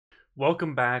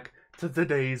Welcome back to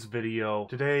today's video.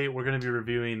 Today we're going to be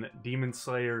reviewing Demon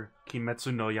Slayer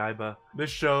Kimetsu no Yaiba.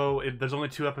 This show, there's only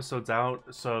 2 episodes out,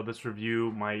 so this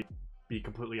review might be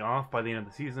completely off by the end of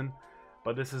the season,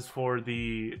 but this is for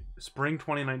the spring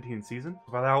 2019 season.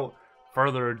 Without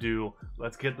further ado,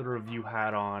 let's get the review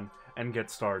hat on and get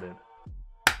started.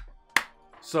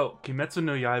 So, Kimetsu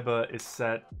no Yaiba is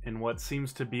set in what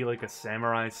seems to be like a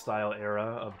samurai-style era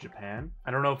of Japan.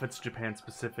 I don't know if it's Japan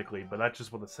specifically, but that's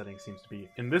just what the setting seems to be.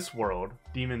 In this world,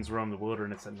 demons roam the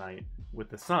wilderness at night,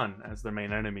 with the sun as their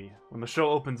main enemy. When the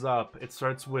show opens up, it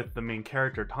starts with the main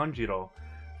character, Tanjiro,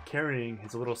 carrying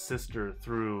his little sister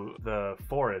through the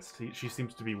forest. She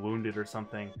seems to be wounded or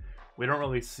something. We don't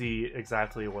really see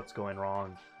exactly what's going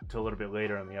wrong until a little bit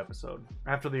later in the episode.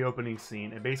 After the opening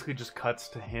scene, it basically just cuts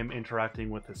to him interacting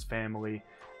with his family.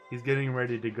 He's getting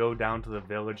ready to go down to the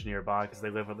village nearby because they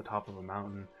live at the top of a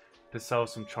mountain to sell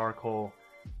some charcoal.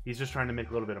 He's just trying to make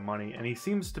a little bit of money, and he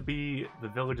seems to be the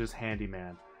village's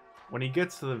handyman. When he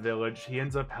gets to the village, he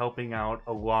ends up helping out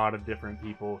a lot of different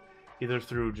people, either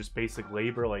through just basic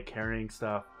labor like carrying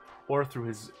stuff, or through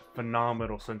his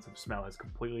phenomenal sense of smell, his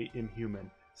completely inhuman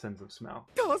sense of smell.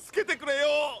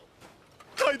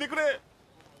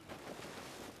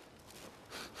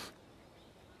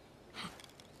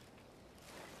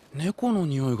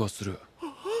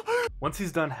 Once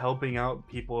he's done helping out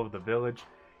people of the village,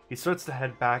 he starts to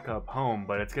head back up home,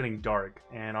 but it's getting dark,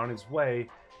 and on his way,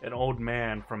 an old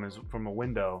man from a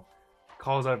window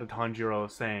calls out to Tanjiro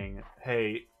saying,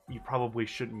 "Hey, you probably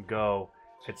shouldn't go.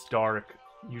 It's dark.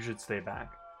 You should stay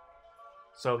back."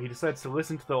 So he decides to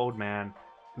listen to the old man,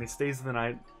 and he stays the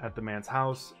night at the man's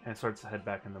house and starts to head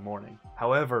back in the morning.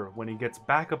 However, when he gets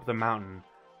back up the mountain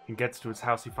and gets to his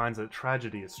house, he finds that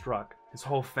tragedy has struck. His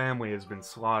whole family has been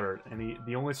slaughtered, and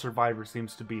the only survivor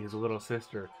seems to be his little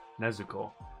sister,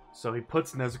 Nezuko. So he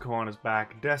puts Nezuko on his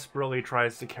back, desperately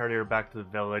tries to carry her back to the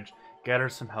village, get her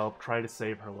some help, try to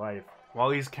save her life. While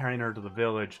he's carrying her to the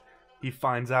village, he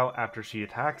finds out after she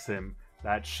attacks him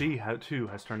that she too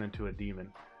has turned into a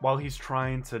demon. While he's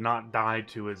trying to not die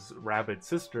to his rabid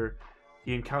sister,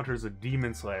 he encounters a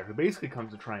demon slayer who basically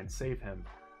comes to try and save him.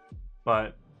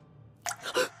 But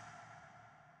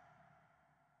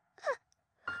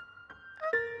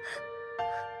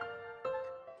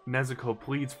Nezuko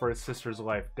pleads for his sister's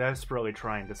life, desperately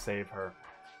trying to save her.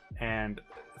 And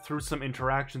through some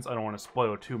interactions, I don't want to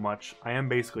spoil too much, I am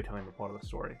basically telling the plot of the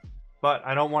story. But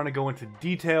I don't want to go into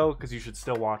detail because you should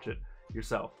still watch it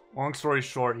yourself. Long story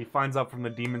short, he finds out from the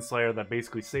demon slayer that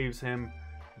basically saves him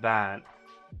that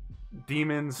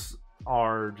demons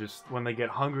are just, when they get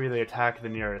hungry, they attack the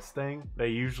nearest thing. They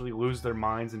usually lose their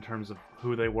minds in terms of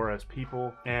who they were as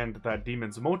people, and that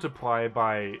demons multiply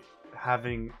by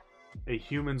having a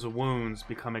human's wounds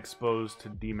become exposed to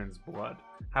demon's blood.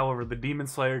 However, the demon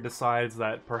slayer decides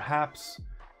that perhaps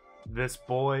this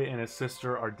boy and his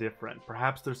sister are different.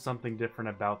 Perhaps there's something different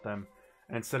about them,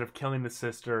 and instead of killing the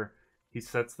sister, he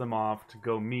sets them off to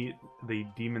go meet the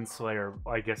demon slayer.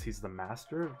 I guess he's the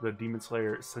master, the demon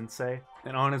slayer sensei.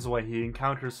 And on his way, he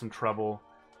encounters some trouble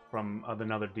from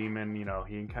another demon. You know,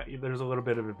 there's a little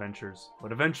bit of adventures,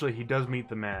 but eventually he does meet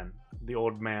the man, the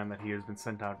old man that he has been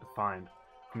sent out to find.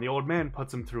 And the old man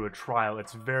puts him through a trial.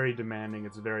 It's very demanding.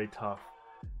 It's very tough,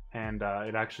 and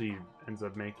it actually ends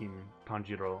up making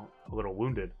Tanjiro a little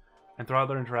wounded. And throughout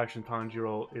their interaction,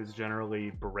 Tanjiro is generally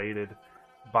berated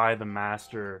by the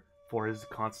master for his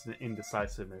constant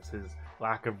indecisiveness, his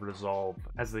lack of resolve,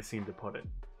 as they seem to put it.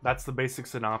 That's the basic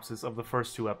synopsis of the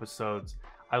first 2 episodes.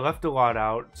 I left a lot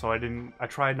out, so I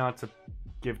tried not to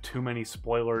give too many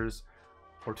spoilers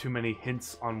or too many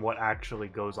hints on what actually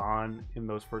goes on in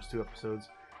those first 2 episodes,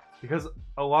 because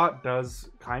a lot does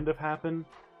kind of happen.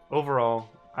 Overall,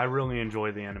 I really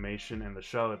enjoy the animation and the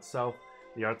show itself.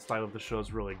 The art style of the show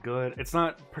is really good. It's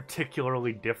not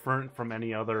particularly different from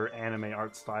any other anime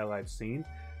art style I've seen,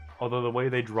 although the way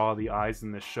they draw the eyes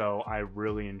in this show I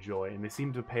really enjoy, and they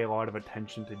seem to pay a lot of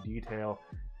attention to detail,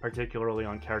 particularly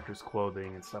on characters'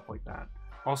 clothing and stuff like that.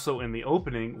 Also in the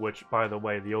opening, which by the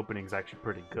way, the opening is actually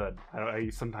pretty good. I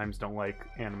sometimes don't like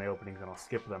anime openings and I'll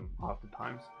skip them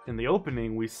oftentimes. In the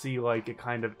opening, we see like a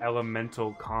kind of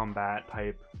elemental combat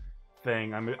type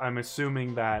thing. I'm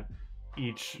assuming that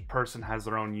each person has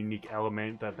their own unique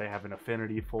element that they have an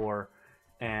affinity for,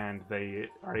 and they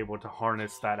are able to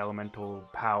harness that elemental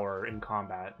power in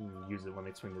combat and use it when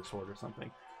they swing their sword or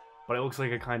something. But it looks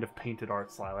like a kind of painted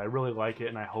art style. I really like it,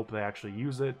 and I hope they actually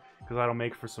use it, because that'll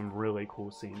make for some really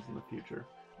cool scenes in the future.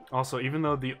 Also, even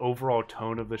though the overall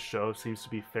tone of the show seems to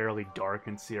be fairly dark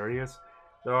and serious,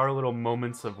 there are little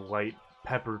moments of light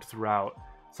peppered throughout,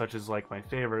 such as like my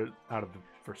favorite out of the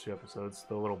first 2 episodes,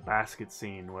 the little basket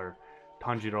scene where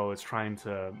Tanjiro is trying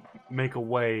to make a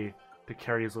way to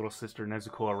carry his little sister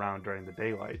Nezuko around during the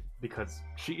daylight, because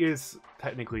she is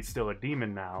technically still a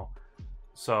demon now,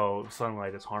 so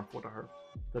sunlight is harmful to her.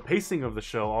 The pacing of the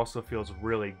show also feels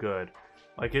really good.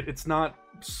 Like, it's not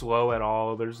slow at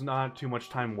all. There's not too much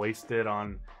time wasted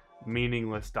on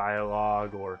meaningless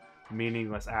dialogue or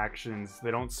meaningless actions.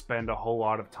 They don't spend a whole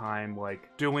lot of time like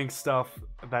doing stuff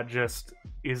that just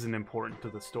isn't important to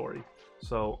the story.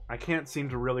 So I can't seem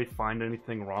to really find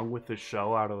anything wrong with this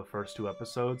show out of the first 2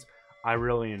 episodes. I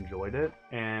really enjoyed it,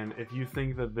 and if you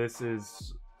think that this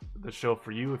is the show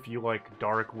for you, if you like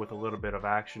dark with a little bit of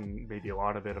action, maybe a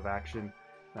lot of bit of action,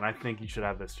 then I think you should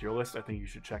add this to your list. I think you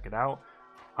should check it out.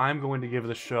 I'm going to give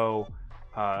the show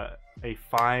a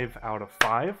 5 out of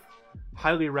 5.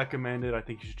 Highly recommended. I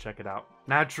think you should check it out.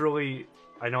 Naturally,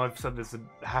 I know I've said this a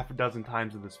half a dozen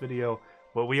times in this video,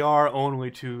 but we are only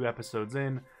 2 episodes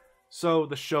in, so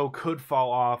the show could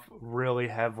fall off really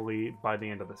heavily by the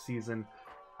end of the season.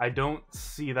 I don't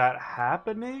see that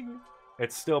happening.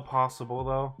 It's still possible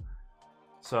though,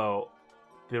 so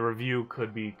the review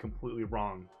could be completely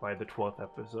wrong by the 12th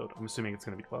episode. I'm assuming it's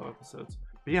going to be 12 episodes.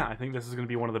 But yeah, I think this is going to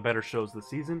be one of the better shows this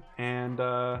season, and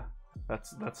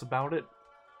that's about it.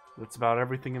 That's about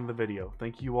everything in the video.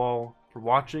 Thank you all for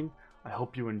watching. I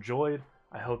hope you enjoyed.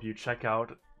 I hope you check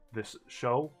out this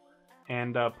show,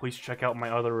 and please check out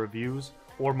my other reviews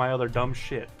or my other dumb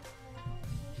shit.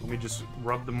 Let me just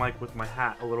rub the mic with my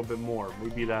hat a little bit more.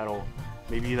 Maybe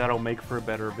that'll make for a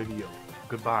better video.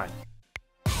 Goodbye.